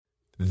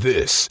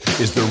This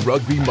is the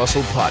Rugby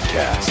Muscle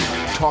Podcast,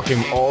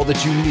 talking all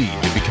that you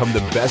need to become the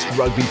best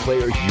rugby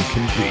player you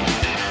can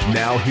be.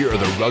 Now here are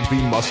the Rugby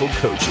Muscle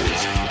coaches,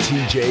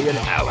 TJ and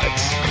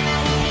Alex.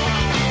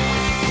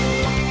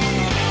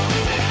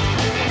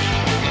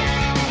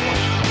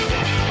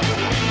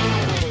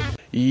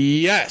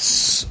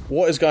 Yes!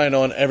 What is going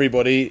on,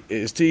 everybody? It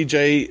is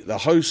TJ, the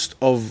host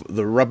of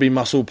the Rugby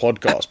Muscle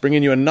Podcast,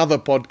 bringing you another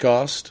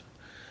podcast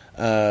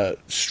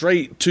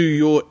straight to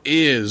your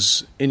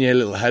ears in your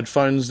little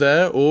headphones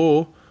there,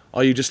 or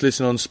are you just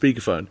listening on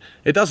speakerphone?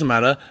 It doesn't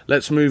matter.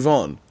 Let's move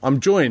on. I'm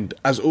joined,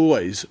 as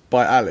always,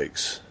 by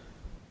Alex.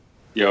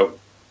 Yo.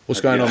 What's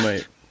going on,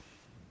 mate?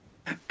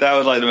 That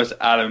was like the most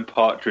Alan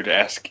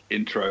Partridge-esque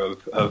intro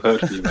I've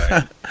heard from you,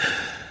 mate.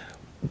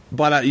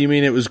 By that, you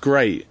mean it was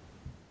great?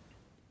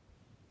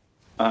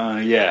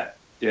 Yeah,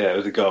 it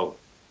was a goal.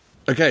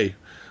 Okay,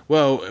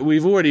 well,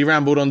 we've already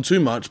rambled on too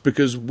much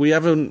because we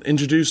haven't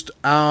introduced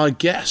our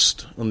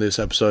guest on this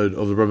episode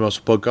of the Rugby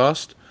Muscle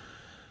Podcast.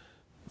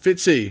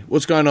 Fitzy,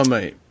 what's going on,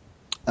 mate?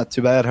 Not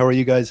too bad. How are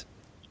you guys?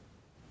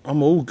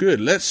 I'm all good.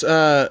 Let's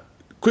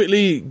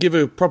quickly give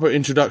a proper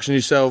introduction to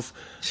yourself.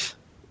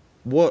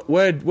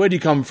 Where do you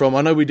come from?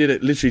 I know we did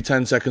it literally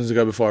 10 seconds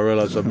ago before I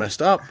realised I've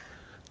messed up.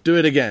 Do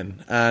it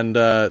again and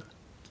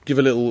give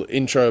a little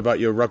intro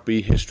about your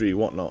rugby history,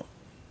 whatnot.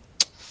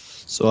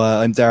 So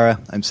I'm Dara,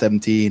 I'm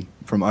 17,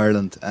 from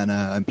Ireland, and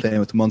I'm playing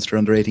with the Munster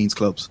under-18s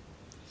clubs.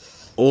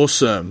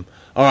 Awesome.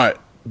 All right,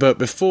 but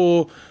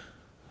before,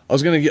 I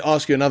was going to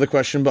ask you another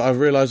question, but I've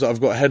realised that I've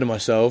got ahead of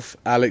myself.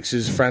 Alex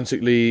is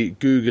frantically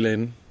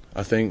Googling,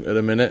 I think, at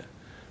a minute,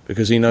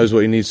 because he knows what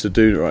he needs to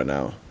do right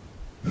now.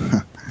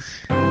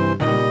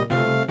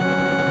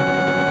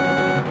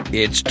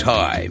 It's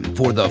time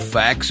for the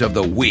facts of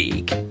the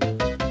week.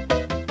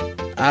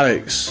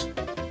 Alex,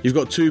 you've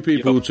got two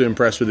people to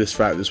impress with this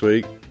fact this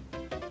week.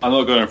 I'm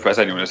not going to impress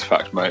anyone with this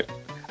fact, mate.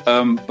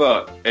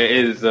 But it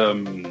is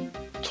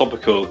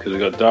topical because we've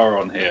got Dara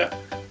on here.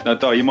 Now,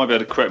 Dara, you might be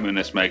able to correct me on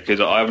this, mate, because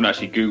I haven't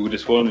actually Googled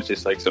this one. It's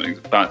just like something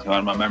that's bouncing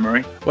around my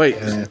memory. Wait,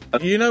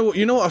 you know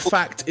what a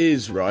fact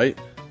is, right?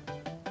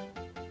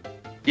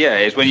 Yeah,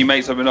 it's when you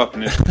make something up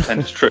and it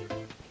pretends it's true.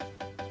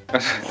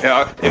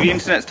 If the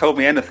internet's told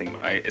me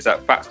anything, mate, is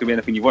that facts can be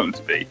anything you want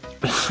them to be.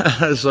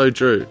 That's so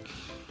true.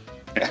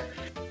 Yeah.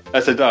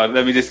 So, Dara,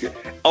 let me just...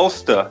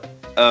 Ulster...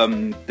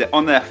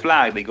 on their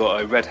flag they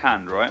got a red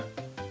hand, right?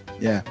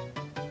 Yeah.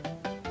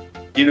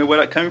 Do you know where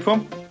that came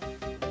from?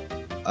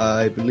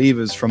 I believe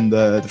it was from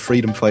the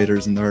freedom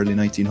fighters in the early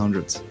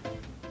 1900s.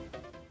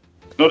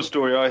 Not a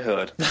story I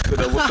heard, but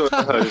the story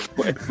I heard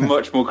is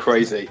much more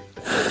crazy.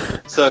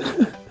 So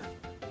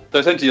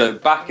essentially,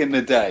 like, back in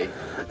the day,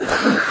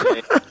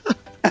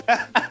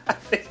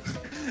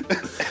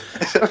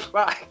 it's a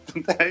fact,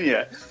 I'm telling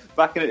you.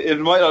 Back in it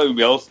might not even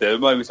be Ulster, it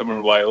might be somewhere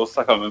in Wales,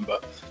 I can't remember.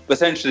 But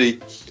essentially,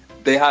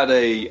 they had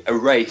a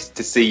race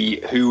to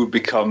see who would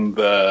become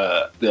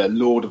the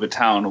lord of a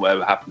town or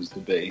whatever it happens to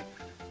be.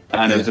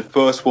 And it was the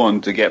first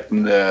one to get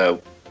from I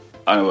don't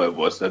know what it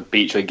was, the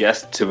beach, I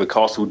guess, to the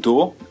castle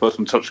door. The first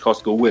one to touch the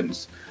castle door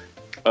wins.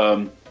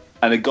 And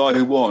the guy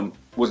who won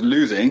was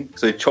losing,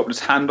 so he chopped his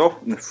hand off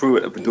and threw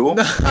it at the door.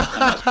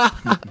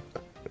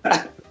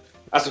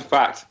 That's a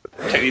fact.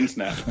 Check the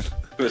internet. That's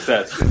what it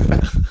says.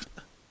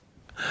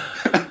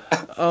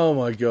 Oh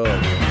my god.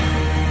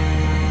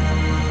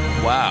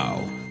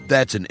 Wow,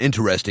 that's an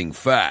interesting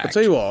fact. I'll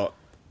tell you what,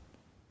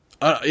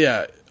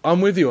 yeah,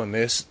 I'm with you on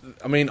this.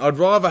 I mean, I'd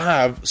rather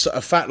have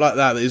a fact like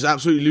that is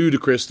absolutely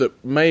ludicrous,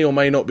 that may or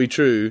may not be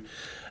true,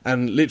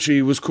 and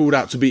literally was called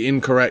out to be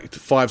incorrect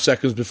 5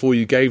 seconds before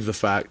you gave the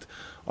fact.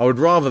 I would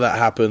rather that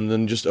happen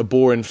than just a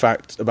boring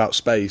fact about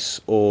space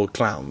or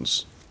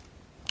clowns.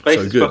 Space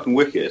is fucking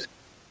wicked.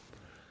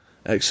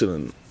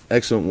 Excellent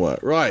work.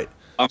 Right,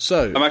 I'm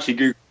actually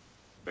Googling.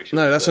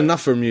 No, that's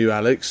enough from you,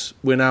 Alex.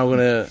 We're now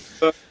gonna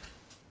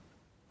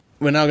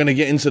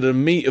get into the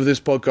meat of this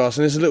podcast,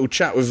 and there's a little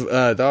chat with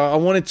Dara. I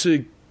wanted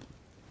to,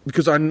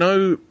 because I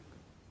know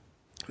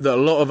that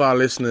a lot of our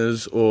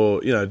listeners,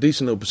 or a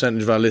decent little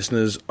percentage of our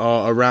listeners,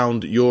 are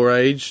around your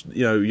age.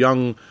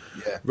 Young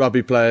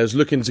rugby players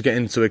looking to get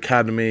into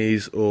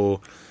academies or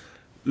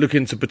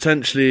looking to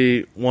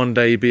potentially one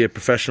day be a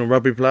professional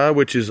rugby player,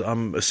 which is,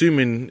 I'm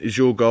assuming, is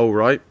your goal,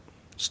 right?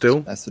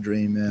 Still? That's the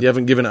dream, yeah. You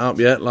haven't given it up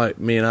yet, like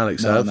me and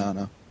Alex have?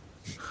 No.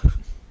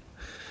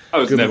 I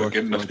was never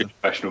good enough to be a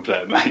professional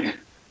player, mate.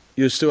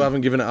 You still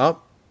haven't given it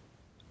up?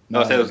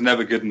 No, I said I was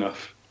never good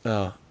enough.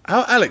 Oh.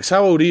 Alex,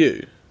 how old are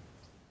you?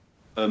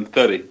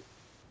 30.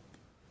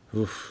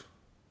 Oof.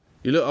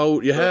 You look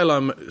old. Your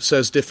hairline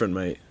says different,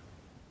 mate.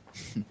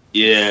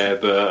 Yeah,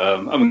 but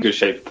I'm in good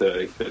shape for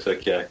 30, so it's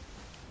okay.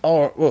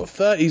 Oh, well,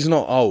 30's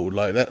not old.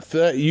 Like that,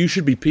 30, you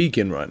should be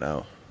peaking right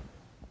now.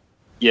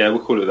 Yeah,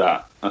 we'll call it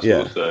that. That's what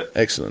I'll say.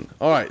 Excellent.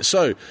 All right,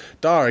 so,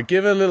 Dara,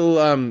 give a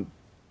little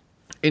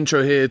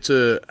intro here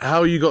to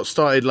how you got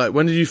started. Like,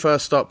 when did you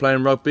first start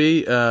playing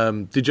rugby?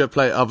 Did you ever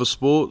play other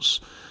sports?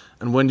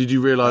 And when did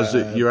you realise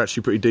that you're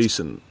actually pretty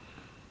decent?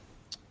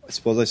 I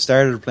suppose I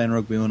started playing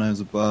rugby when I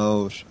was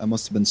I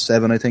must have been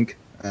 7, I think.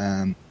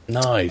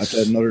 Nice.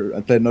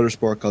 I played another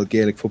sport called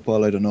Gaelic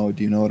football. I don't know.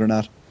 Do you know it or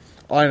not?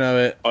 I know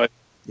it.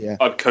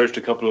 I've coached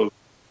a couple of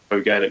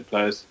pro Gaelic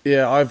players.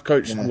 Yeah, I've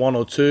coached one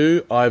or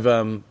two.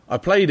 I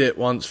played it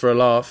once for a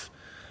laugh,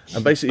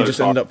 and basically just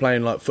ended up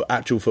playing like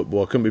actual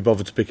football. I couldn't be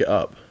bothered to pick it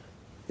up.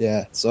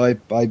 Yeah, so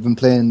I've been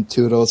playing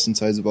two of those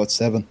since I was about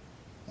 7,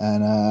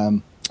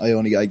 and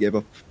I gave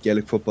up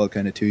Gaelic football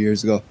kind of 2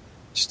 years ago,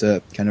 just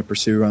to kind of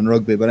pursue on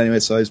rugby. But anyway,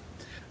 so I was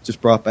just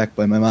brought back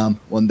by my mum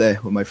one day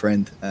with my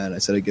friend, and I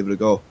said I'd give it a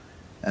go,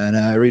 and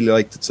I really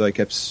liked it, so I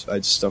just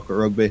stuck with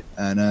rugby.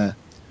 And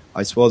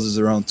I suppose it was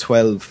around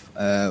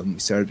 12, we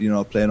started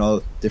playing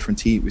all different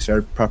teams. We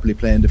started properly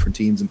playing different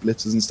teams and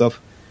blitzes and stuff.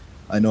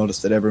 I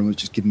noticed that everyone was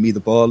just giving me the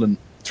ball and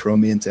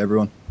throwing me into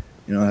everyone.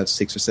 I have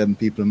 6 or 7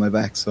 people in my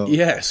back. So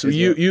so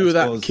you were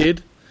that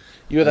kid.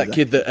 You were that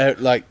kid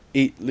that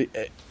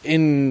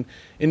in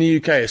the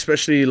UK,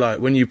 especially like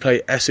when you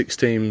play Essex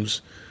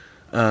teams,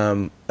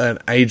 an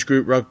age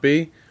group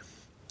rugby.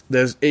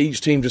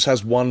 Each team just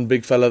has one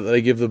big fella that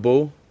they give the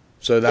ball.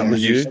 So that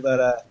was you.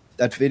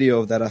 That video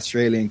of that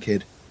Australian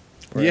kid.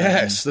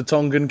 Yes, the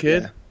Tongan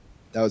kid. Yeah,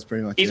 that was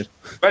pretty much He's it.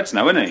 Reds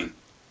now, isn't he?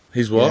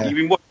 He's what? Yeah.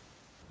 You've been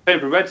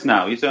playing for Reds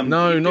now. He's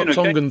no, he's not doing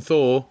Tongan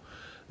Thor.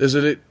 There's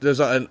like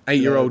an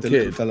 8-year-old the kid.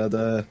 little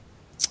fella,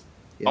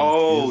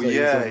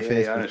 Yeah,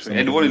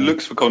 and the one who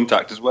looks for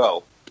contact as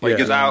well. He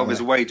goes out of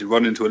his way to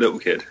run into a little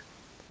kid.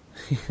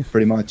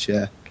 Pretty much,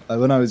 yeah.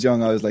 When I was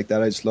young, I was like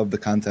that. I just loved the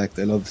contact.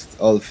 I loved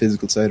all the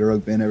physical side of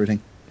rugby and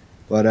everything.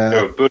 But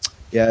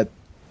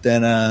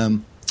then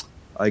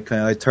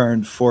I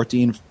turned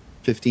 14,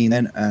 15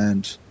 then,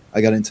 and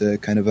I got into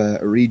kind of a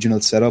regional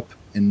setup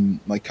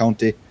in my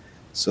county.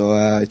 So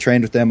I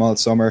trained with them all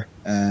summer,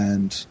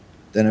 and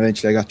then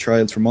eventually I got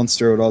trials for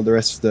Munster with all the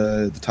rest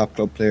of the top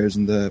club players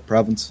in the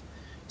province.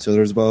 So there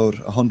was about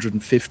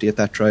 150 at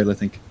that trial, I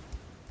think.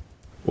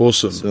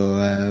 Awesome.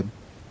 So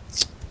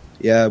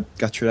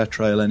got through that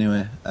trial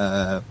anyway.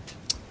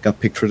 Got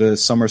picked for the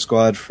summer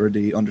squad for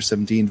the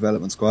under-17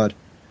 development squad.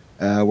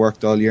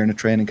 Worked all year in a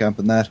training camp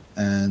and that,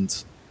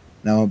 and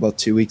now I'm about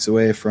 2 weeks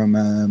away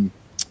from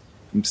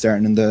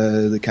starting in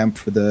the camp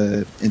for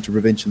the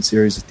interprovincial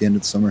series at the end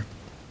of the summer.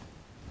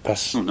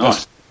 That's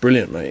nice.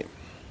 Brilliant, mate.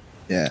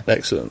 Yeah.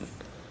 Excellent.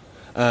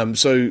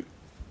 So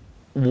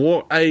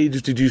what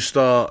age did you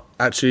start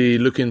actually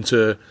looking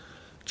to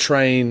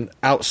train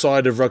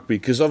outside of rugby?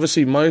 Because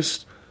obviously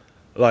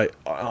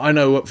I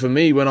know what for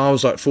me, when I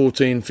was like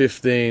 14,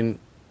 15,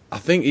 I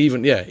think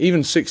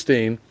even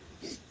 16,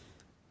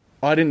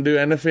 I didn't do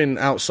anything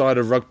outside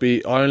of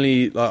rugby.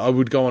 I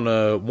would go on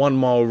a 1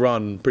 mile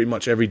run pretty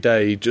much every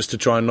day just to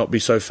try and not be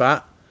so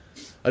fat.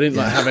 I didn't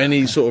have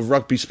any sort of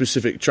rugby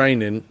specific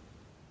training.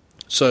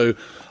 So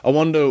I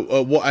wonder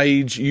at what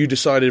age you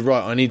decided,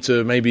 right, I need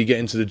to maybe get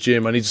into the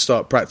gym, I need to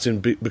start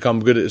practicing,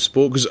 become good at the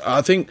sport. Because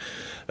I think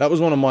that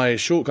was one of my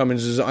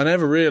shortcomings, is I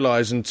never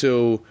realised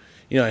until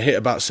I hit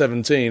about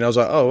 17, I was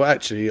like, oh,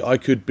 actually, I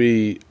could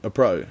be a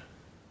pro.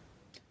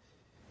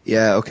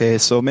 Yeah, okay,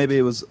 so maybe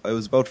I was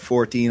about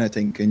 14, I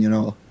think,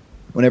 and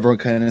when everyone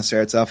kind of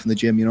starts off in the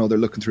gym, they're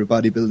looking through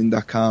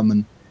bodybuilding.com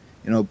and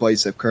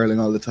bicep curling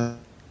all the time.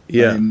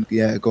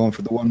 Going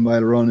for the 1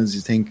 mile run, as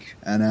you think,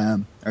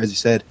 and as you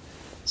said.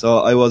 So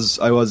I was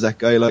that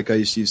guy. Like, I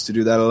used to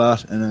do that a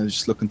lot, and I was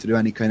just looking to do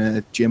any kind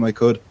of gym I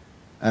could.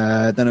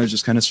 Then I was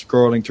just kind of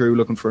scrolling through,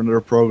 looking for another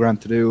program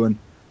to do, and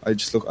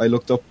I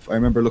looked up. I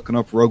remember looking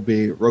up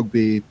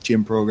rugby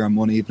gym program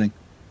one evening,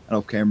 and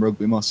up came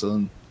Rugby Muscle,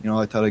 and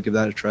I thought I'd give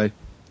that a try.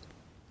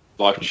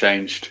 Life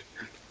changed.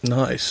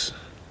 Nice.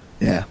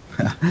 Yeah.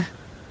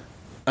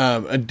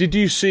 And did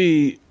you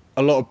see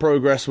a lot of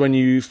progress when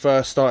you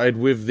first started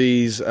with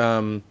these?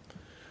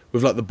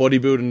 With like the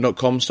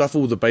bodybuilding.com stuff,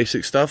 all the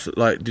basic stuff,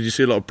 like, did you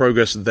see a lot of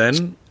progress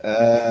then?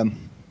 Not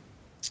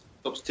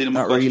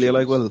really.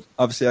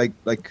 Obviously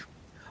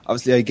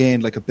I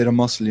gained like a bit of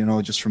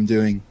muscle, just from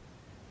doing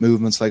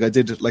movements. Like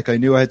I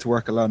knew I had to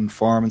work a lot in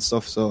form and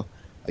stuff. So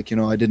I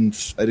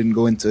didn't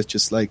go into it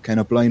just like kind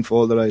of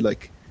blindfolded.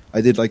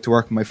 I did like to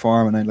work in my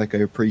form, and I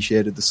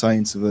appreciated the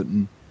science of it,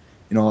 and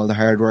all the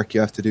hard work you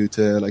have to do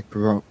to like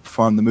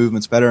perform the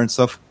movements better and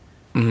stuff.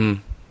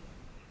 Mm-hmm.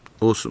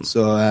 Awesome.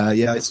 So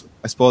I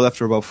suppose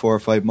after about 4 or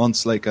 5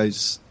 months,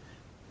 the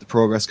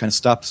progress kind of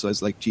stopped. So I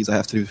was like, geez, I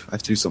have to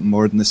do something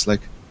more than this.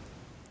 Like,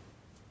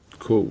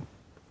 cool.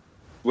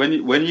 When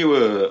you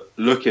were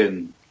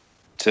looking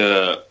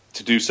to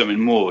do something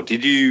more,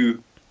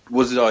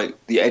 was it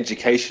like the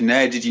education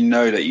there? Did you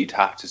know that you'd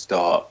have to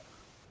start?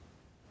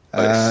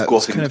 It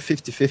was kind of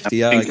 50-50.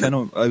 Yeah,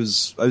 I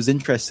was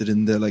interested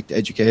in the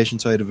education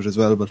side of it as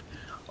well, but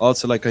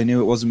also I knew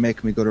it wasn't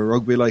making me go to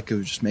rugby. It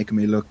was just making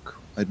me look,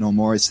 I don't know,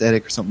 more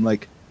aesthetic or something.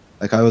 Like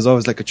I was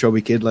always a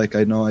chubby kid.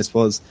 I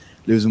suppose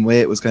losing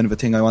weight was kind of a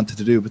thing I wanted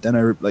to do. But then I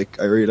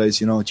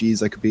realized,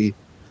 geez, I could be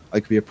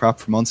a prop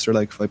for Munster.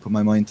 If I put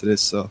my mind to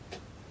this. So,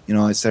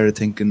 I started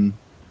thinking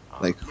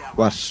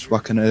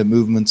what kind of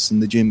movements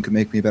in the gym could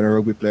make me a better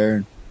rugby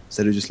player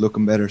instead of just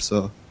looking better.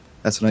 So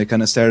that's when I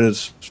kind of started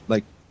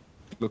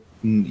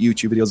looking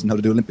YouTube videos on how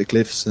to do Olympic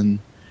lifts, and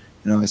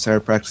I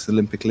started practicing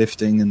Olympic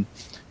lifting, and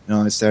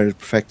I started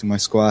perfecting my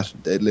squat,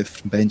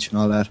 deadlift, and bench, and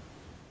all that.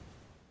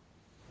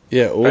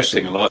 Yeah,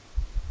 Practicing awesome. a lot.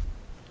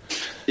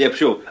 Yeah, for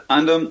sure.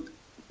 And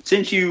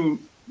since you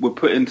were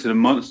put into the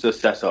Munster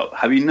setup,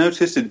 have you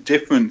noticed a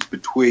difference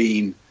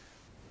between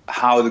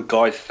how the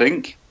guys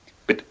think?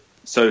 But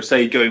so,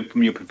 say going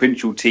from your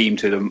provincial team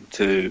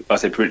to I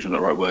say provincial,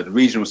 not the right word, the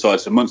regional side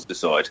to the Munster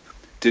side,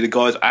 do the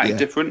guys act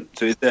different?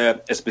 So, is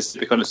there a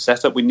specific kind of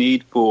setup we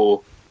need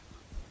for,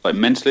 like,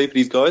 mentally for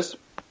these guys?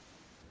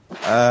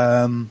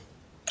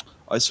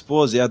 I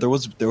suppose, there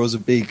was a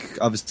big,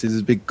 obviously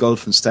there's a big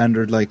gulf in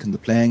standard, like in the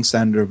playing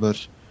standard,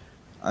 but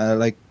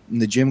like in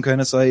the gym kind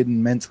of side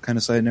and mental kind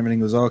of side and everything,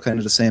 it was all kind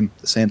of the same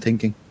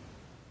thinking.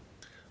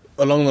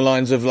 Along the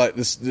lines of like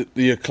this,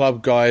 your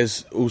club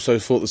guys also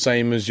thought the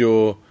same as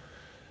your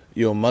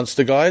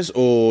Munster guys,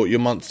 or your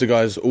Munster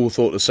guys all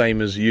thought the same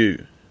as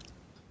you?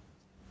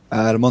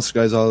 The Munster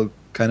guys all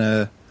kind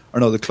of, or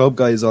no, the club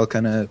guys all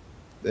kind of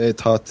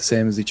thought the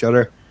same as each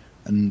other,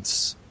 and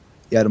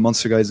the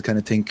Munster guys kind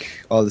of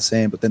think all the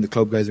same, but then the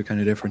club guys are kind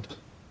of different.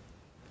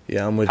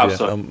 Yeah, I'm with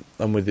you.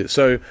 I'm with you.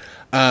 So,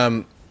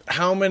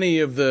 how many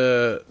of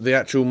the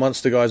actual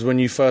Munster guys, when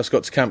you first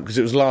got to camp, because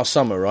it was last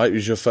summer, right? It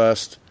was your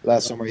first...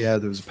 Last summer, there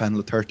was a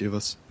panel of 30 of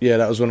us. Yeah,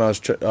 that was when I was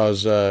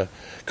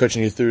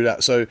coaching you through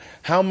that. So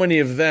how many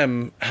of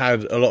them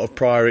had a lot of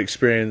prior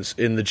experience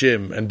in the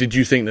gym? And did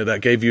you think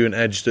that gave you an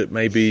edge that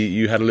maybe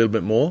you had a little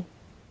bit more?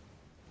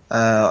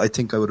 I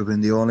think I would have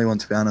been the only one,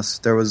 to be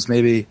honest. There was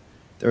maybe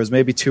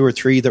 2 or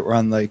 3 that were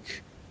on,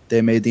 like,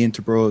 they made the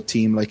Interbro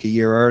team like a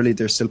year early.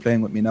 They're still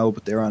playing with me now,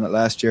 but they were on it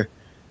last year.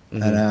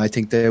 Mm-hmm. And I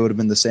think they would have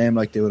been the same.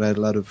 Like, they would have had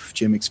a lot of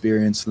gym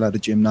experience, a lot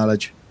of gym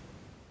knowledge.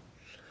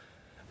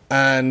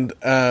 And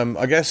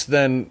I guess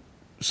then,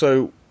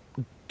 so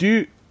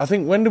I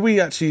think when did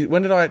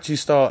I actually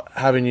start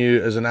having you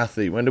as an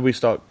athlete? When did we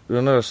start?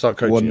 When did I start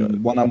coaching you?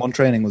 One-on-one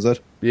training, was it?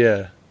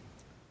 Yeah.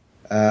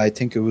 I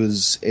think it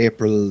was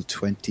April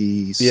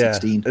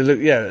 2016.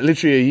 Yeah,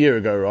 literally a year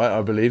ago, right?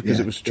 I believe,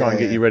 because it was trying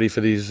to get you ready for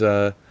these.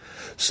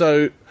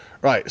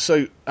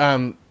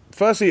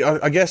 Firstly,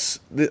 I guess,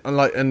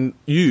 and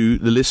you,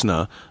 the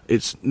listener,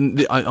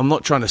 I'm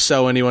not trying to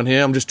sell anyone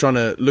here. I'm just trying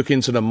to look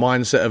into the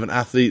mindset of an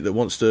athlete that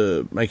wants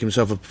to make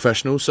himself a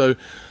professional. So,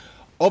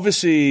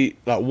 obviously,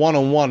 like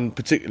one-on-one,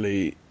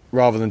 particularly,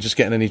 rather than just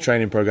getting any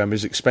training program,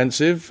 is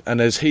expensive, and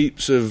there's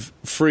heaps of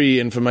free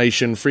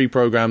information, free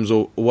programs,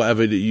 or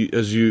whatever that you,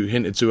 as you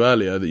hinted to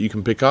earlier, that you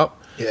can pick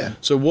up. Yeah.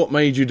 So, what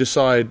made you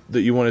decide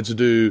that you wanted to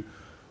do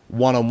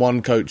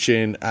one-on-one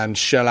coaching and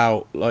shell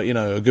out, like,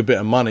 a good bit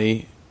of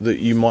money that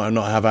you might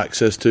not have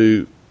access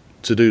to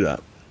do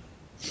that?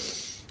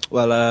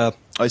 Well,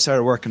 I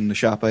started working in the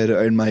shop. I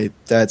had my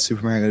dad's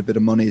supermarket, I had a bit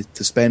of money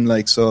to spend,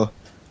 like, so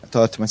I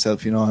thought to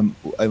myself, I have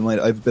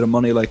a bit of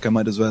money, like, I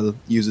might as well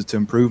use it to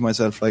improve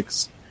myself, like,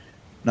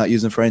 not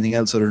using it for anything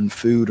else other than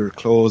food or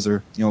clothes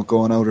or,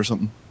 going out or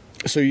something.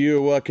 So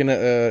you were working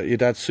at your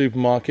dad's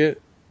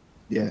supermarket?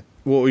 Yeah.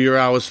 What were your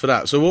hours for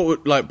that? So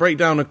what would, break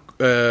down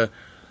a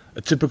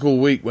typical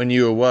week when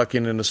you were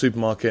working in the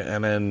supermarket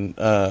and then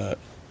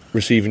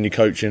receiving your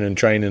coaching and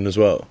training as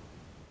well?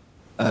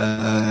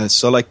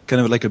 So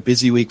kind of like a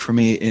busy week for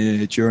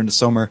me during the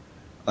summer.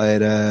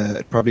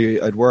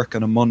 I'd work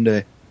on a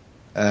Monday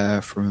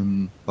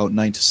from about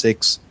 9 to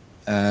 6.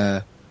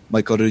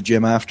 Might go to the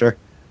gym after,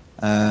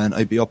 and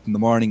I'd be up in the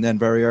morning then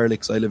very early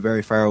because I live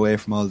very far away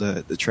from all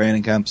the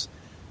training camps.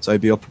 So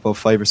I'd be up about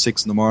 5 or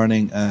 6 in the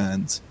morning,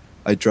 and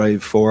I'd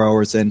drive 4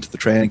 hours into the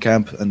training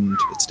camp and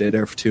I'd stay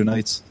there for 2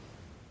 nights.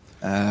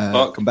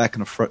 Come back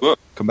on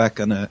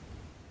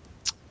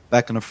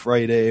a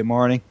Friday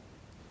morning,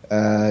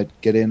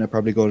 get in, I'd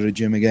probably go to the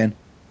gym again,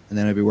 and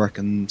then I'd be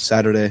working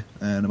Saturday,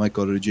 and I might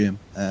go to the gym,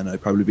 and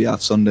I'd probably be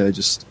off Sunday,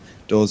 just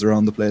doze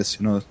around the place,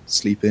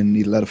 sleep in,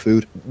 eat a lot of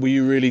food. Were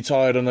you really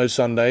tired on those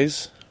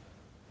Sundays?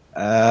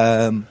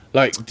 At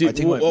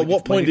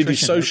what point did you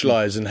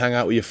socialise and hang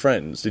out with your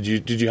friends? Did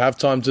you have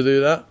time to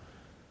do that?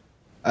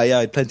 Yeah,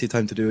 I had plenty of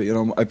time to do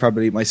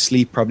it. My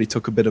sleep probably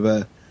took a bit of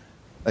a,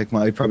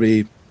 I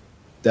probably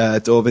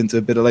dove into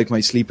a bit of my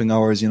sleeping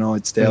hours.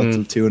 I'd stay out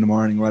till 2 in the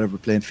morning, whatever,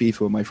 playing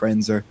FIFA with my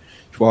friends or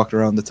just walking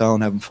around the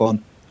town having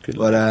fun. Good.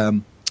 But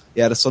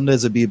the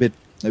Sundays I'd be a bit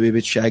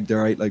shagged,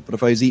 alright. But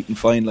if I was eating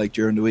fine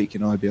during the week,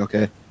 I'd be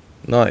okay.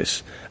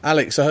 Nice.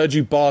 Alex, I heard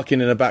you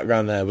barking in the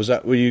background there.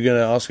 Were you going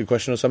to ask a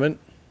question or something?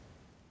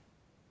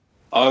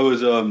 I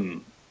was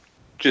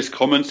just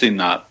commenting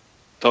that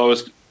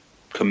Tara's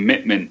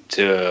commitment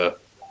to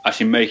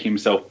actually making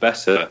himself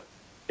better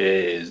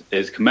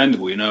is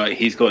commendable.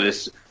 He's got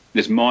this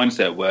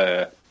mindset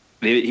where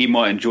he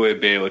might enjoy a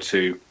beer or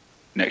two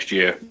next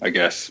year, I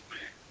guess.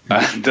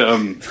 And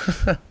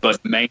but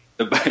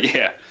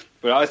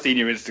I've seen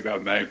your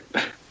Instagram, mate.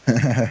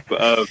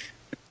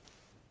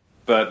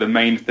 But the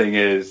main thing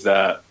is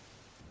that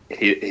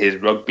his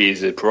rugby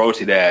is a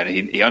priority there,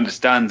 and he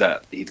understands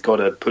that he's got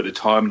to put the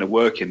time and the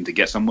work in to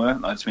get somewhere.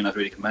 I just think that's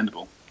really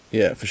commendable.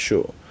 Yeah, for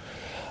sure.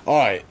 All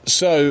right,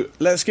 so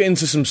let's get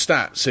into some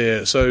stats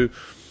here. So,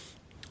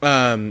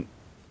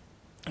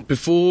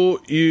 before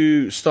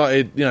you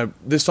started,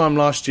 this time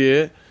last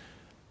year,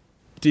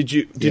 Did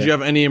you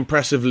have any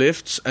impressive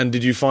lifts, and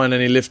did you find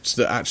any lifts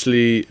that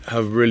actually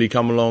have really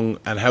come along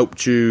and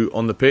helped you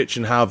on the pitch,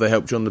 and how have they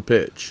helped you on the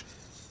pitch?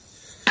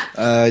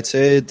 I'd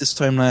say this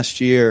time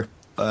last year,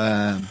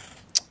 I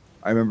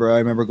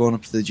remember going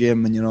up to the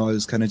gym, and I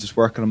was kind of just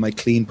working on my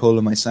clean pull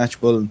and my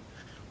snatch pull. And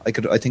I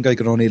think I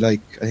could only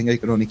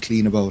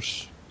clean about,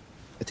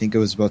 I think it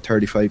was about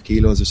 35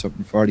 kilos or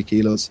something, 40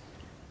 kilos,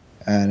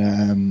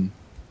 and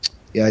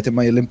I think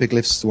my Olympic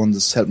lifts are the ones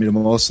that's helped me the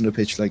most on the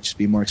pitch, like just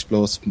be more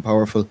explosive and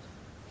powerful.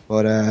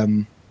 But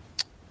my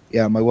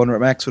 1 rep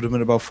max would have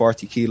been about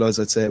 40 kilos,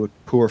 I'd say, with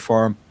poor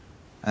form.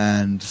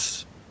 And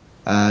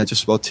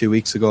just about 2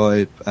 weeks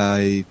ago,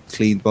 I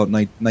cleaned about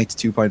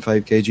 92.5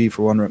 kg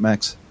for 1 rep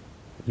max.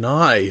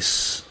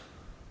 Nice.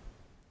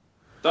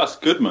 That's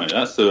good, mate.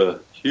 That's a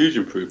huge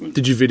improvement.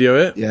 Did you video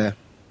it? Yeah,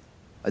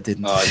 I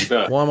didn't. You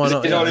better. Why am I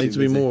not? I need to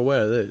be more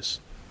aware of this.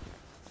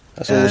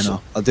 That's awesome.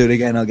 No, I'll do it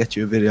again. I'll get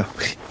you a video.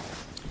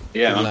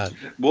 Yeah, man.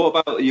 What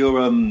about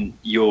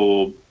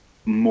your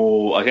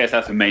more? I guess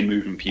that's the main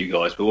movement for you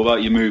guys. But what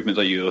about your movements,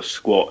 like your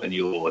squat and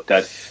your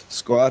dead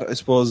squat? I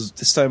suppose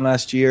this time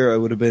last year, I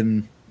would have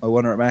been, my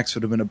 1 rep max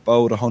would have been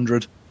about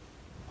 100,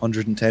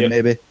 110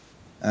 maybe,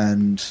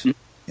 and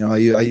I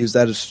use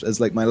that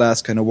as like my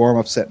last kind of warm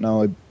up set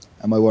now.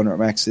 And my 1 rep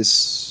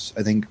max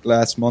I think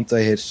last month I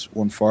hit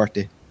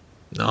 140.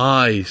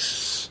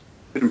 Nice.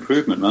 Good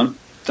improvement, man.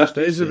 That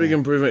is a big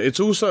improvement. It's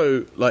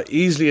also like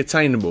easily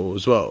attainable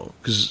as well,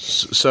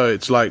 so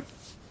it's like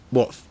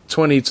what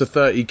 20 to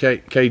 30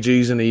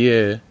 kgs in a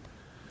year.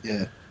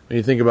 Yeah. When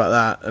you think about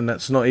that, and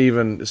it's not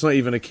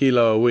even a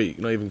kilo a week,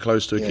 not even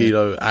close to a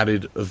kilo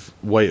added of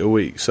weight a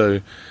week. So,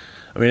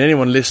 I mean,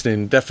 anyone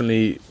listening,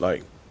 definitely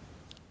like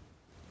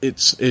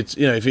it's if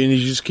you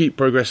just keep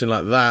progressing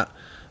like that,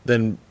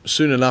 then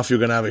soon enough you're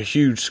going to have a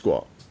huge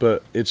squat.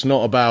 But it's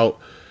not about.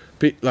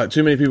 Like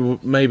too many people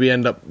maybe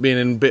end up being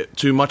in a bit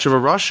too much of a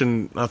rush,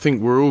 and I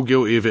think we're all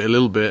guilty of it a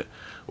little bit,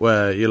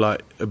 where you're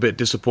like a bit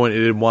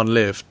disappointed in one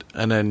lift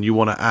and then you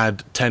want to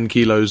add 10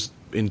 kilos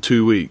in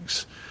 2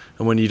 weeks,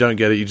 and when you don't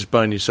get it you just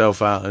burn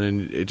yourself out, and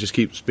then it just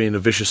keeps being a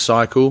vicious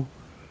cycle.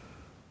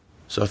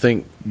 So I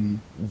think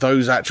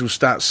those actual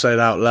stats said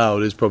out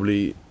loud is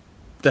probably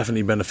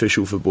definitely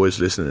beneficial for boys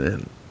listening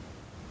in.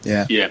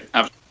 Yeah.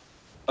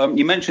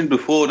 You mentioned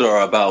before,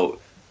 Dara, about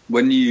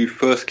when you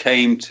first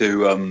came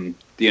to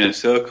the inner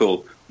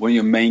circle, one of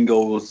your main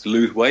goals was to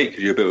lose weight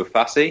because you're a bit of a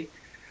fatty.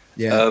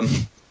 Yeah.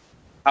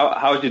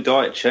 How has your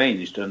diet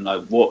changed, and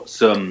like what's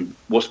been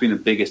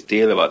the biggest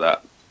deal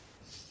about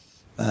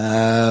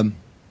that?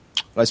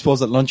 I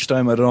suppose at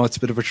lunchtime, I don't know, it's a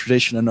bit of a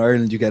tradition in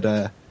Ireland. You get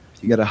a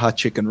hot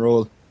chicken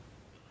roll.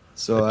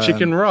 So a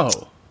chicken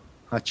roll.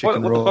 Hot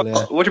chicken roll.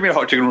 What do you mean a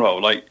hot chicken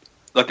roll? Like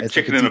a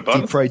chicken in a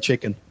bun? Deep fried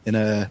chicken in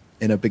a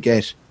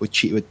baguette with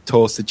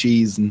toasted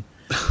cheese, and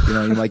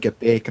you might get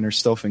bacon or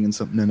stuffing and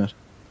something in it.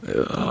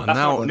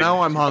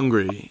 Now I'm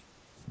hungry,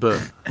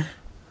 but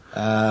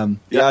I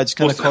just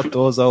kind of cut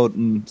those out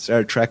and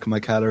started tracking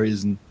my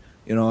calories, and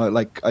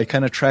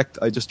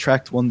I just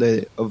tracked one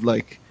day of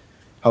like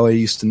how I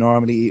used to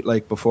normally eat,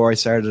 like before I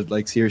started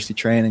like seriously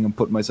training and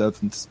putting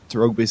myself into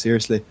rugby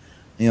seriously.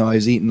 I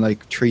was eating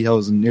like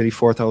 3,000, nearly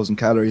 4,000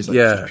 calories,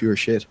 like pure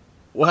shit.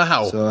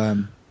 Wow.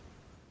 So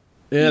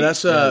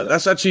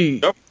that's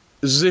actually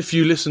as if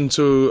you listen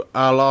to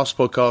our last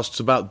podcasts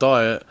about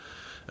diet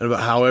and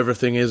about how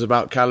everything is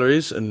about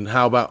calories, and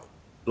how about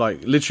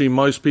like literally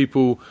most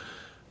people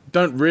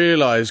don't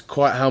realise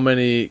quite how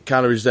many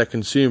calories they're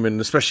consuming,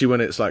 especially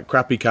when it's like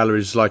crappy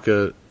calories, like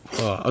I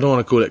don't want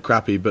to call it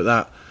crappy,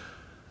 but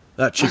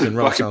that chicken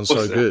roll sounds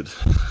so good.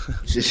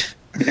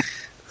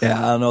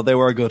 Yeah, I know they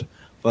were good,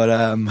 but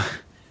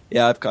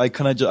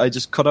I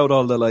just cut out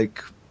all the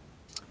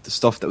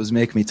stuff that was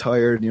making me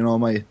tired.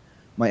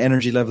 My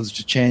energy levels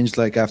just changed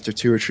like after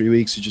 2 or 3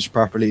 weeks of just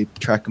properly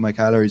tracking my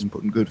calories and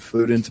putting good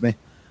food into me.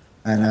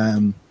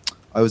 And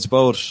I was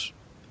about,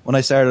 when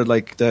I started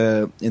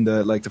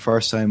the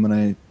first time when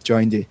I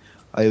joined you,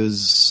 I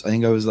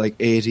think I was like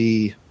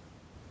 80.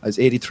 I was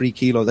 83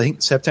 kilos. I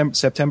think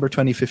September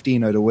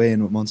 2015 I had a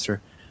weigh-in with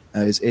Munster.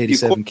 I was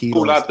 87 kilos.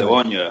 Tall lad though,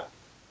 aren't you?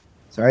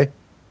 Sorry?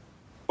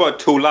 Quite a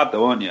tall lad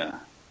though, aren't you?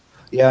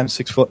 Yeah, I'm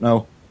 6 foot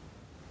now.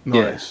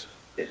 Nice.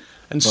 Yeah.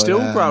 And still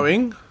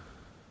growing.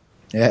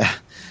 Yeah.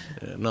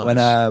 Nice. When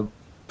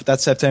but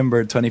that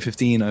September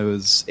 2015 I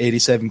was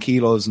 87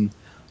 kilos, and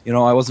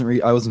I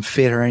wasn't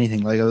fit or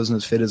anything. Like I wasn't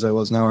as fit as I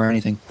was now or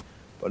anything.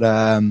 But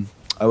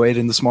I weighed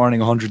in this morning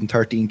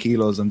 113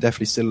 kilos. I'm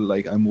definitely still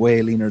I'm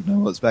way leaner than I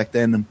was back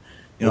then, and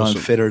awesome.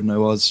 I'm fitter than I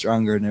was,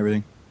 stronger and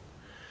everything.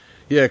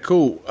 Yeah,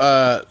 cool.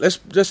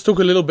 Let's talk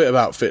a little bit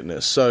about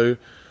fitness. So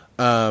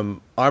I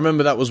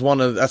remember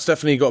that's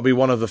definitely got to be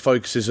one of the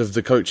focuses of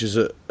the coaches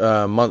at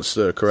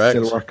Munster, correct?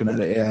 Still working at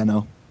it, yeah, I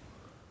know.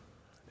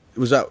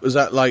 Is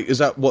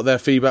that what their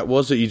feedback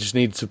was, that you just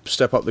need to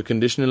step up the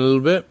conditioning a little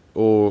bit,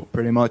 or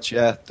pretty much?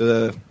 Yeah,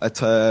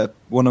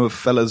 one of the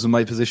fellas in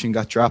my position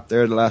got dropped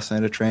there the last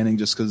night of training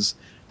just because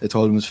they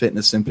told him his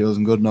fitness simply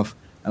wasn't good enough,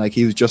 and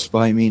he was just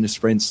behind me in the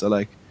sprint, so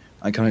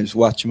I kind of just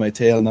watching my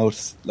tail now,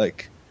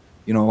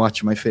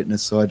 watching my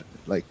fitness. So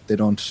like they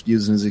don't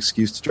use it as an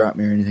excuse to drop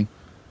me or anything.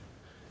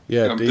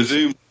 Yeah, I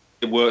presume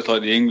it works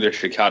like the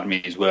English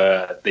academies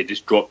where they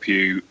just drop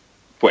you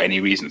for any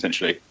reason,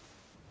 essentially.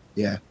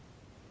 Yeah.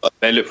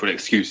 They look for an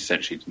excuse,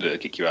 essentially, to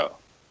kick you out.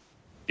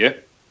 Yeah?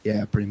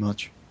 Yeah, pretty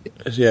much.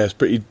 Yeah, it's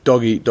pretty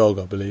dog eat dog,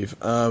 I believe.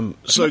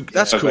 So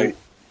that's cool.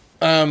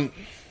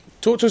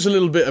 Talk to us a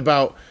little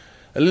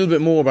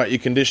bit more about your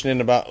conditioning,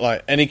 about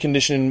like any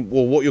conditioning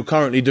or what you're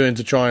currently doing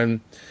to try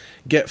and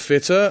get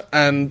fitter,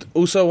 and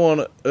also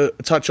want to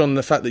touch on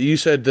the fact that you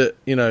said that,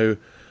 you know,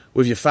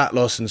 with your fat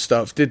loss and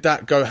stuff, did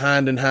that go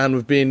hand in hand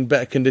with being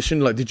better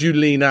conditioned? Like, did you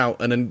lean out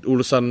and then all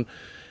of a sudden,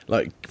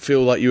 like,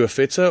 feel like you were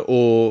fitter,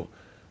 or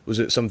was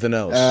it something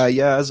else?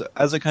 Yeah,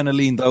 as I kind of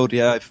leaned out,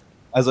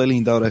 as I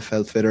leaned out, I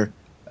felt fitter.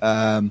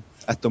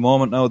 At the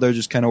moment now, they're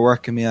just kind of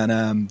working me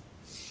on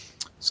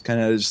it's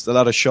kind of just a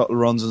lot of shuttle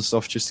runs and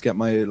stuff just to get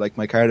my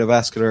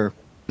cardiovascular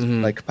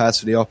like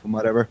capacity up and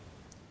whatever.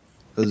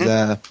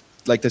 Because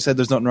like they said,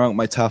 there's nothing wrong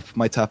with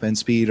my top end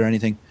speed or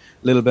anything.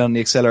 A little bit on the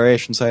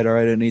acceleration side,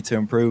 alright, I need to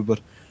improve, but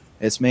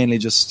it's mainly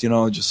just, you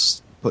know,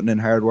 just putting in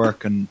hard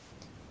work and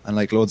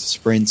like loads of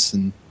sprints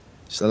and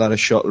just a lot of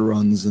shuttle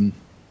runs, and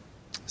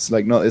it's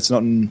like it's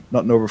nothing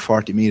over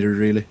 40 meters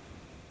really.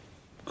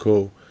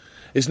 Cool.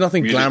 It's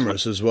nothing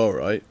glamorous as well,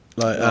 right?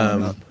 Like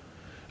No.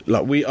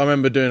 like I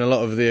remember doing a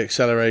lot of the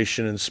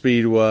acceleration and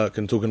speed work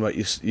and talking about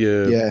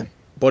your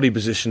body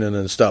positioning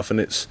and stuff, and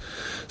it's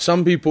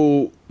some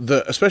people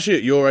that, especially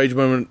at your age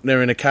when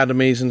they're in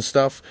academies and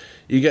stuff,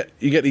 you get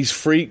these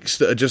freaks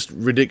that are just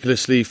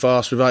ridiculously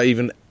fast without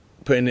even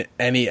putting in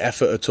any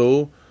effort at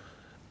all,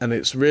 and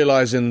it's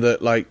realizing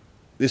that, like,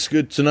 it's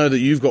good to know that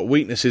you've got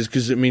weaknesses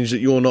because it means that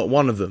you're not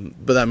one of them,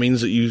 but that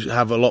means that you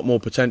have a lot more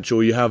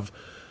potential. You have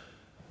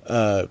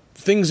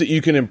things that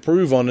you can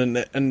improve on,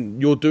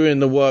 and you're doing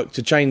the work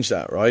to change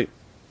that, right?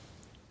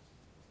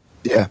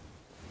 Yeah.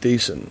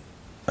 Decent.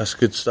 That's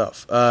good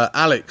stuff.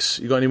 Alex,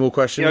 you got any more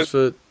questions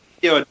for...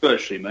 Yeah, I do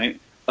actually, mate.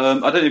 I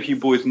don't know if you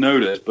boys know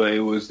this, but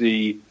it was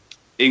the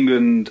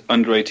England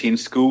under-18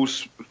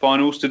 schools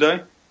finals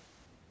today.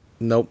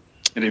 Nope.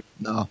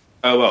 No.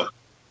 Oh, well.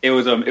 It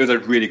was a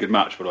really good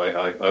match, but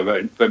I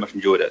very, very much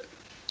enjoyed it.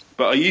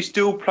 But are you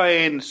still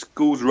playing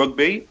schools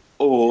rugby?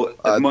 Or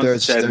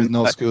there's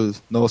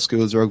no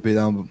schools rugby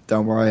down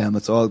where I am.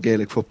 It's all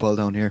Gaelic football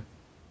down here.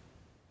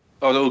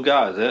 Oh, it's all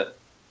guys, is it?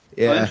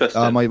 Yeah, oh,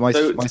 interesting.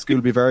 My school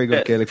will be very good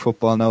at Gaelic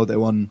football now. They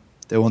won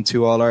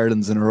 2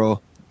 All-Irelands in a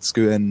row.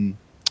 School in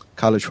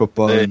college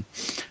football, and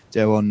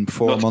they won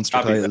 4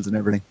 Munster titles and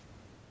everything.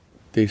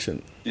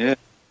 Decent. Yeah,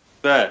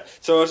 fair.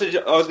 So I was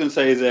going to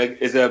say,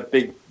 is there a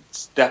big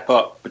step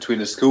up between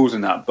the schools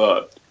and that?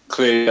 But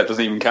clearly that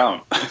doesn't even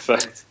count.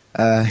 But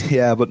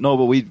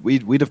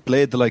we'd have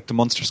played the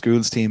Munster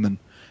schools team, and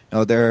you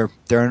know they're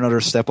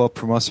another step up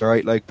from us,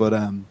 alright. Like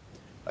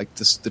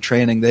the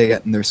training they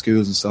get in their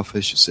schools and stuff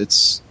is just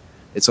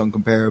it's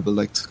uncomparable,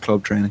 like to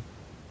club training.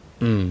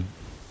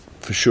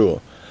 For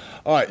sure.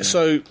 All right,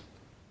 so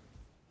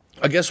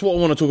I guess what I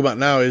want to talk about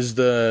now is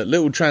the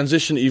little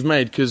transition that you've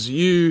made, because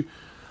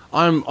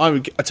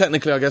I'm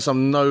technically, I guess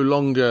I'm no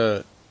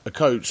longer a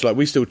coach. Like,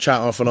 we still chat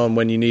off and on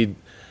when you need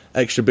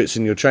extra bits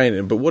in your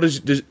training. But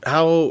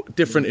how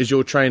different is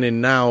your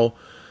training now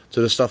to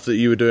the stuff that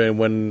you were doing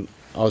when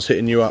I was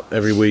hitting you up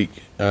every week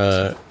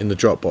in the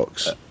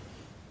Dropbox?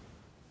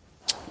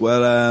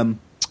 Well,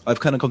 I've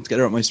kind of come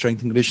together with my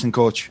strength and conditioning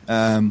coach,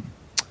 and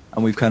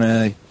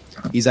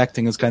he's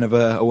acting as kind of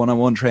a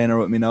one-on-one trainer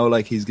with me now.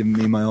 Like, he's giving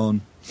me my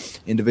own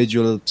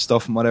individual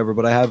stuff and whatever.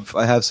 But I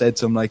have said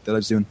to him that I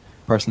was doing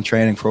personal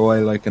training for a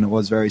while, and it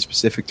was very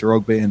specific to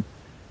rugby, and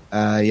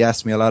he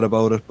asked me a lot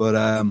about it. But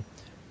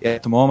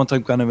at the moment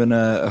I'm kind of in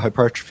a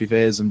hypertrophy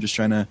phase. I'm just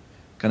trying to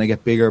kind of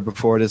get bigger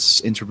before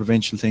this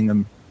interprovincial thing. I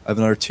have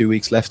another 2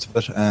 weeks left of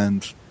it,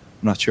 and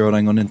I'm not sure what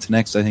I'm going into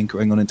next. I think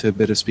I'm going into a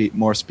bit of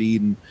more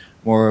speed and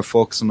more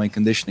focus on my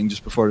conditioning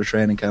just before the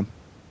training camp.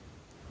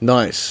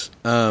 Nice.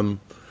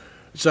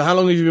 So how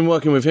long have you been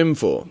working with him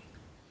for?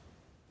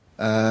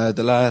 I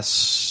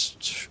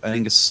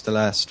think it's the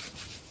last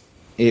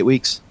 8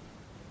 weeks.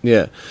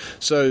 Yeah.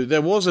 So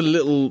there was a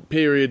little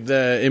period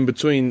there in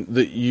between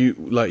that you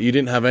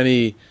didn't have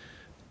any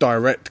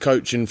direct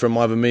coaching from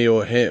either me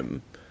or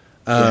him.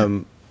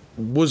 Did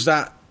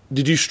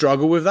you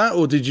struggle with that,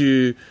 or did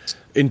you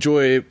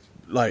enjoy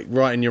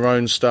writing your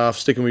own stuff,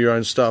 sticking with your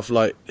own stuff?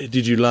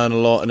 Did you learn a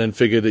lot and then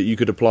figure that you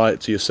could apply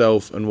it to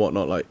yourself and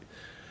whatnot?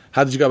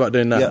 How did you go about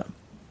doing that?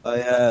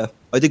 Yeah,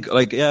 I did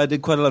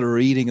quite a lot of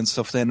reading and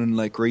stuff then,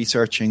 and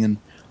researching, and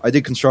I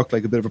did construct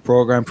a bit of a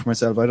program for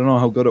myself. I don't know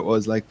how good it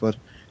was, but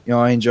you know,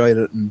 I enjoyed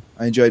it, and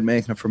I enjoyed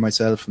making it for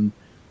myself, and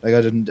I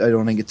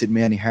don't think it did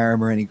me any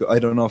harm or any good. I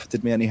don't know if it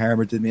did me any harm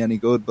or did me any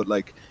good, but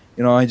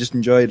you know, I just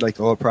enjoyed the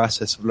whole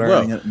process of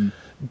learning it, and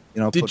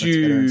you know, putting it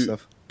together and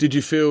stuff. Did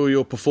you feel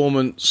your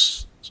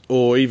performance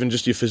or even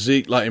just your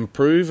physique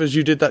improve as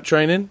you did that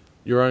training?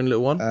 Your own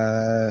little one?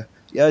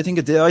 Yeah, I think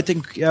it did. I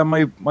think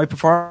my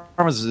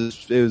performance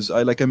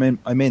I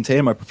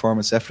maintained my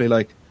performance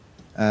definitely,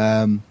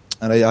 and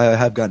I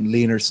have gotten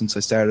leaner since I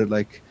started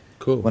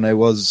Cool. when I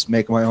was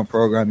making my own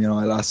program,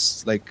 I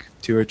lost like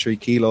 2 or 3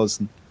 kilos,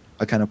 and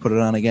I kind of put it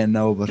on again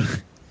now. But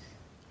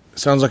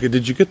Sounds like it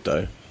did you good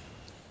though.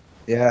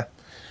 yeah,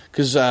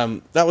 Because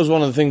that was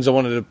one of the things I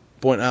wanted to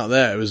point out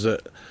there, was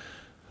that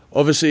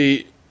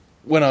obviously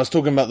when I was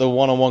talking about the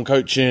one-on-one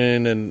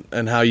coaching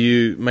and how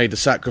you made the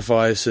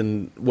sacrifice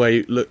and where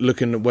you,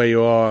 looking at where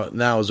you are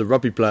now as a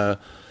rugby player,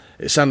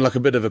 it sounded like a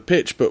bit of a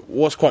pitch. But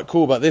what's quite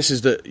cool about this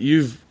is that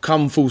you've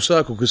come full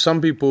circle, because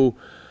some people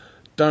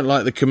don't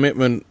like the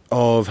commitment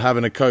of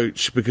having a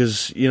coach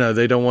because,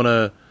 they don't want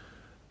to,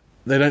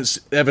 they don't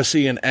ever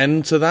see an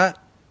end to that,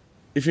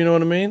 if you know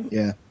what I mean.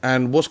 yeah,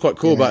 And what's quite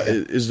cool about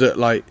it is that,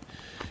 like,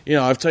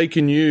 I've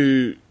taken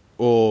you,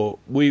 or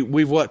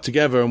we've worked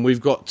together, and we've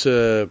got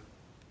to,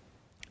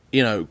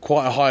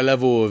 quite a high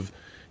level of,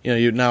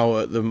 you're now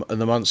at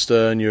the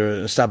Munster and you're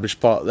an established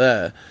part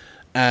there.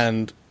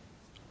 And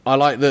I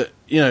like that,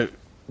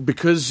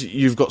 because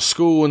you've got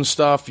school and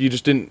stuff, you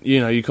just didn't,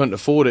 you couldn't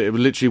afford it. It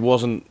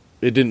literally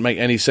it didn't make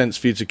any sense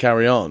for you to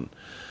carry on.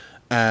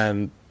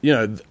 And,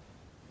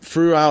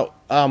 throughout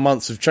our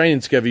months of training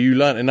together, you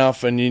learnt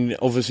enough, and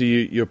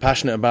obviously you're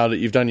passionate about it.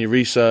 You've done your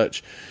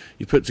research,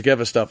 you put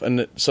together stuff,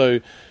 and so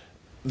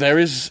there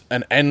is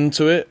an end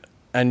to it,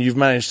 and you've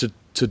managed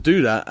to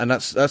do that. And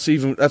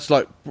that's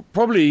like,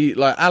 probably,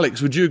 like,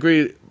 Alex, would you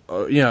agree?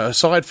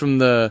 Aside from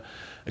the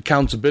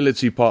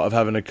accountability part of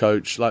having a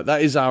coach, like,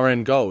 that is our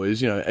end goal,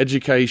 is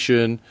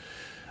education,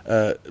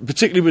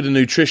 particularly with the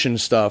nutrition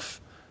stuff.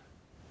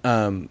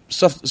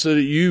 Stuff so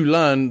that you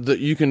learn that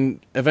you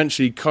can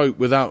eventually cope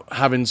without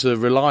having to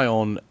rely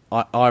on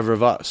either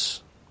of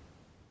us.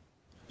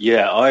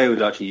 Yeah, I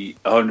would actually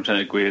 100%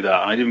 agree with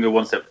that. And I'd even go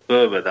one step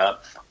further, that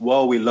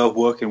while we love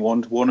working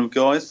one-to-one with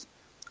guys,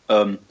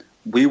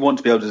 we want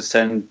to be able to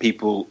send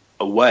people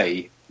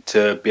away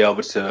to be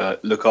able to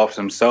look after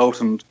themselves.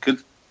 And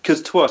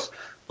because to us,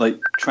 like,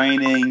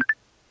 training,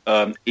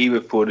 either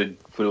for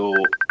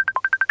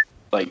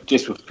like,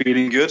 just for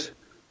feeling good,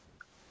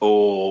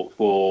 or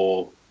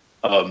for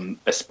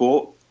a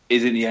sport,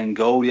 isn't the end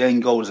goal. The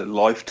end goal is a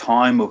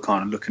lifetime of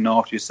kind of looking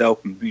after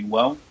yourself and being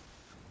well.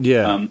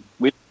 Yeah.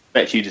 We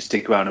expect you to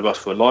stick around with us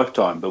for a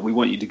lifetime, but we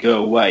want you to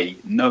go away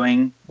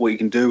knowing what you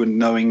can do and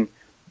knowing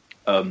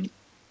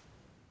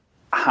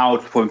how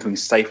to perform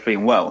things safely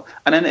and well.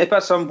 And then if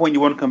at some point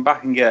you want to come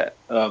back and get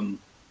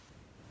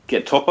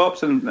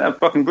top-ups, and that's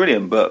fucking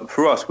brilliant. But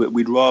for us,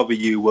 we'd rather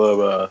you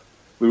were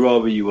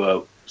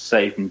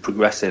safe and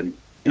progressing.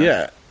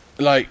 Yeah.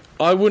 Like,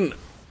 I would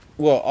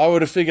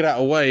have figured out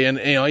a way, and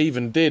I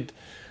even did,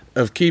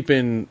 of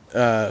keeping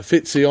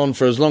Fitzy on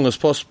for as long as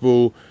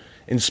possible,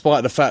 in spite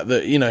of the fact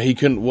that, he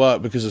couldn't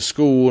work because of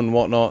school and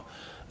whatnot,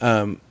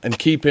 and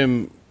keep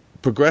him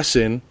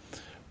progressing.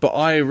 But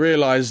I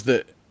realised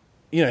that,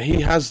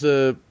 he had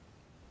the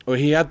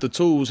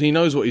tools, he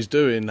knows what he's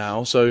doing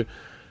now, so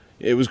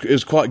it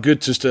was quite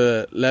good just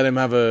to let him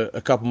have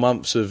a couple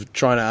months of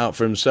trying it out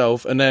for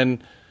himself. And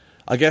then,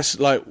 I guess,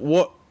 like,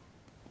 what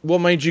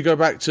made you go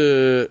back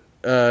to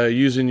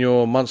using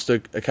your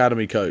Munster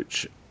Academy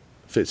coach,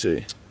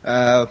 Fitzy?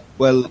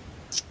 Well,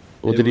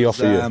 What did he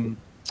offer you?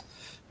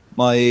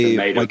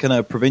 My kind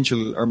of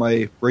provincial or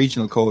my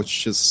regional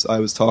coach, I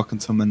was talking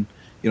to him, and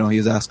he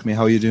was asking me,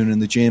 how are you doing in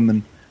the gym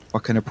and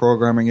what kind of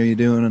programming are you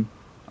doing? And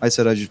I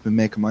said I'd just been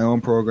making my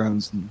own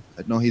programs, and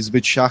I know he's a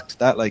bit shocked at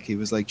that. Like, he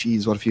was like,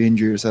 geez, what if you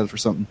injure yourself or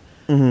something?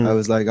 Mm-hmm. I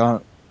was like,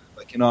 well,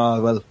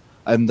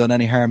 I haven't done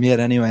any harm yet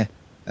anyway.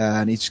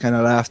 And he just kind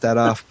of laughed that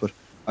off. But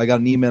I got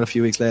an email a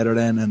few weeks later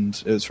then,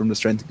 and it was from the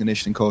strength and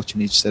conditioning coach,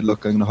 and he just said,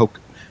 look, I'm going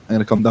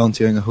to come down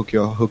to you, I'm going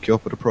to hook you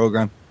up with a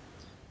program.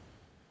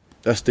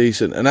 That's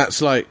decent. And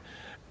that's, like,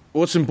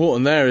 what's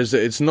important there is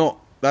that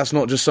that's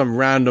not just some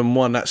random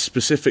one, that's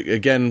specific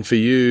again for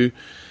you.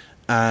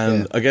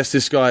 And I guess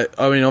this guy,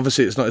 I mean,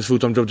 obviously it's not his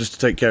full-time job just to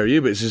take care of you,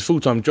 but it's his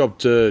full-time job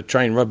to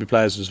train rugby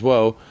players as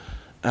well.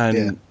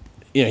 And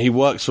he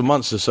works for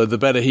Munster, so the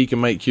better he can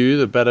make you,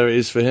 the better it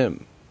is for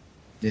him.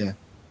 Yeah.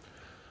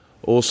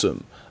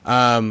 Awesome.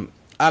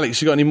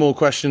 Alex, you got any more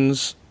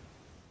questions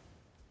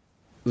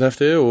left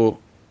here, or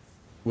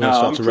No,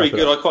 I'm pretty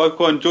good. I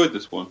quite enjoyed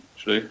this one,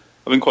 actually.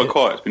 I've been quite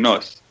quiet. It's been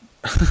nice.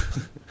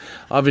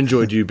 I've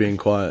enjoyed you being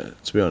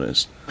quiet, to be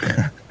honest.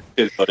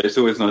 Good, buddy. It's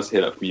always nice to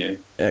hear that from you.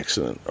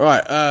 Excellent. All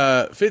right,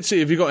 Fitzy,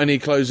 have you got any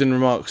closing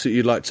remarks that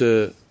you'd like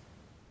to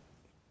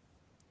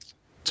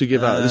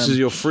give out? This is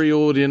your free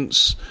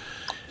audience.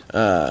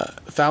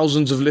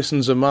 Thousands of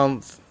listens a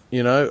month.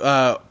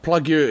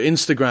 Plug your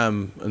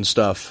Instagram and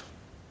stuff.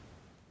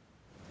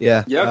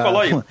 Yeah. Yeah, I quite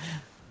like it.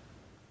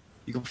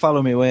 You can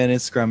follow me away on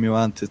Instagram you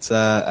want. It's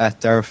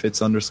at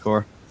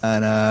 @darafitz_.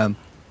 And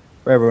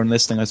for everyone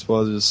listening, I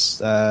suppose,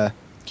 just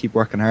keep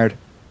working hard.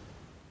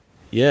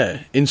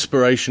 Yeah,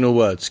 inspirational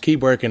words.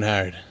 Keep working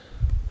hard.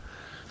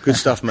 Good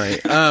stuff,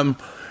 mate.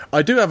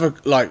 I do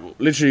have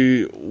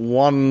literally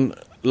one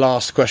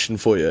last question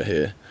for you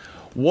here.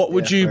 What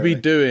would you be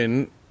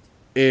doing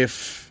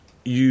if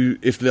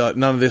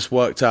none of this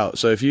worked out?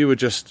 So if you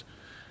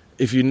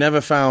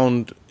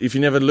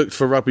never looked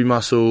for rugby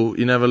muscle,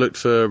 you never looked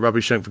for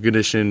rugby strength and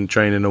conditioning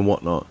training and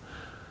whatnot,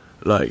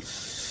 Like,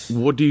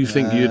 what do you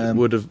think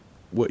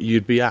what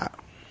you'd be at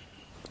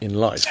in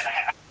life?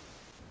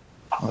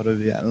 What would I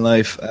be at in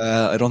life?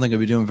 I don't think I'd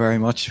be doing very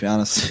much, to be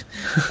honest.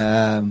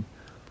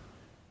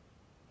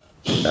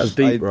 That's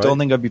deep, right? I don't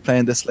think I'd be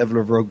playing this level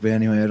of rugby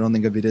anyway. I don't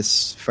think I'd be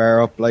this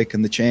far up, like,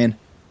 in the chain.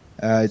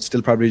 I'd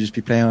still probably just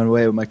be playing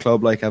away with my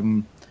club, like,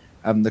 having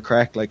the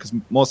crack, like, because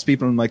most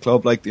people in my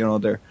club, like, you know,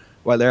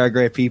 while they are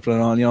great people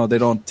and all, you know, they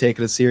don't take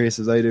it as serious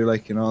as I do,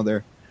 like, you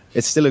know,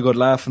 it's still a good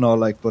laugh and all,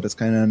 like, but it's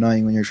kind of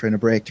annoying when you're trying to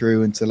break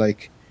through into,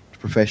 like, the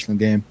professional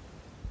game.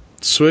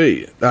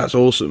 Sweet. That's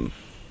awesome.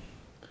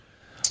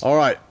 All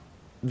right.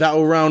 That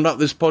will round up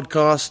this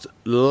podcast,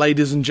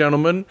 ladies and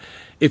gentlemen.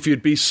 If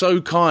you'd be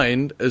so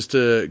kind as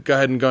to go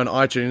ahead and go on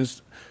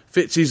iTunes,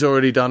 Fitzy's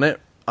already done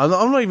it. I'm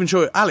not even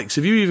sure. Alex,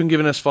 have you even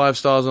given us 5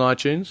 stars on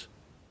iTunes?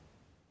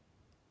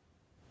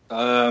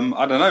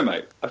 I don't know,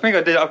 mate. I think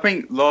I did. I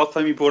think last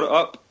time you brought it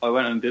up, I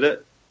went and did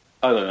it.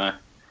 I don't know.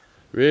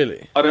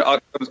 Really? I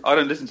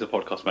don't listen to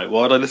podcasts, mate.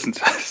 Why would I listen to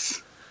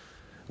this?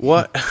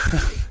 What?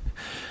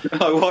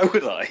 Why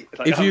would I?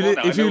 Like,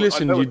 if you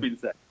listen,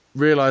 you'd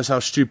realise how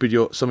stupid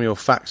some of your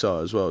facts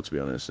are as well, to be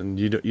honest, and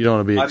you don't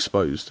want to be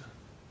exposed.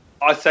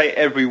 I say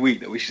every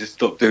week that we should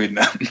stop doing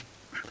that.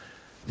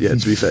 Yeah,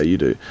 to be fair, you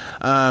do.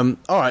 All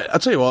right, I'll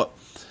tell you what.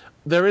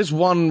 There is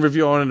one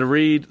review I wanted to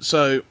read.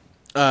 So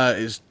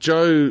it's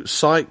Joe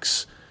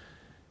Sykes.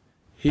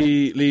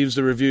 He leaves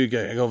the review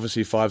getting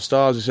obviously 5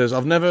 stars. He says,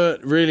 "I've never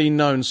really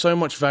known so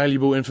much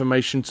valuable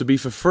information to be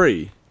for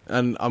free."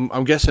 And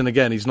I'm guessing,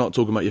 again, he's not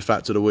talking about your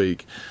fact of the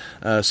week.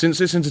 Since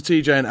listening to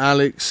TJ and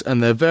Alex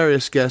and their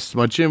various guests,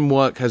 my gym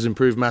work has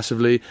improved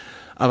massively.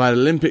 I've had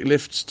Olympic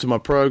lifts to my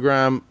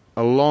program,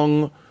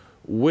 along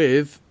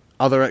with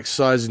other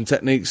exercises and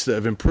techniques that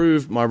have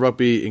improved my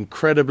rugby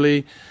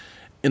incredibly.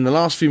 In the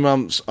last few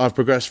months, I've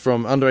progressed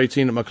from under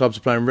 18 at my club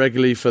to playing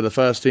regularly for the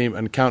first team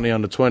and county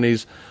under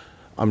 20s.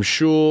 I'm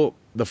sure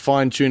the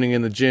fine-tuning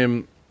in the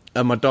gym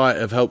and my diet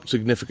have helped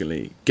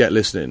significantly. Get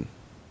listening.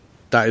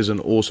 That is an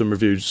awesome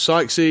review.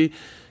 Sykesy,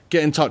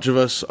 get in touch with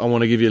us. I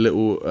want to give you a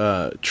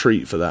little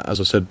treat for that, as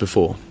I said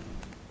before.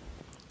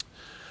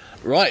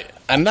 Right,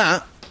 and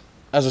that,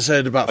 as I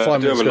said about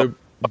 5 minutes ago,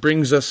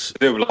 brings us... I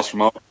do have a last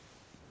remark.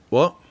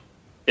 What?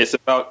 It's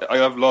about... I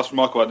have a last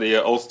remark about the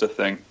Ulster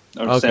thing.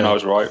 I'm just saying I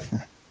was right.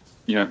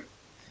 You know.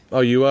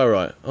 Oh, you were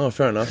right. Oh,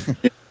 fair enough.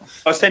 I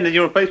was saying that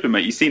you're on Facebook,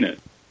 mate. You seen it?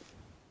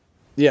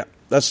 Yeah,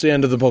 that's the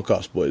end of the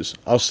podcast, boys.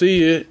 I'll see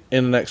you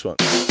in the next one.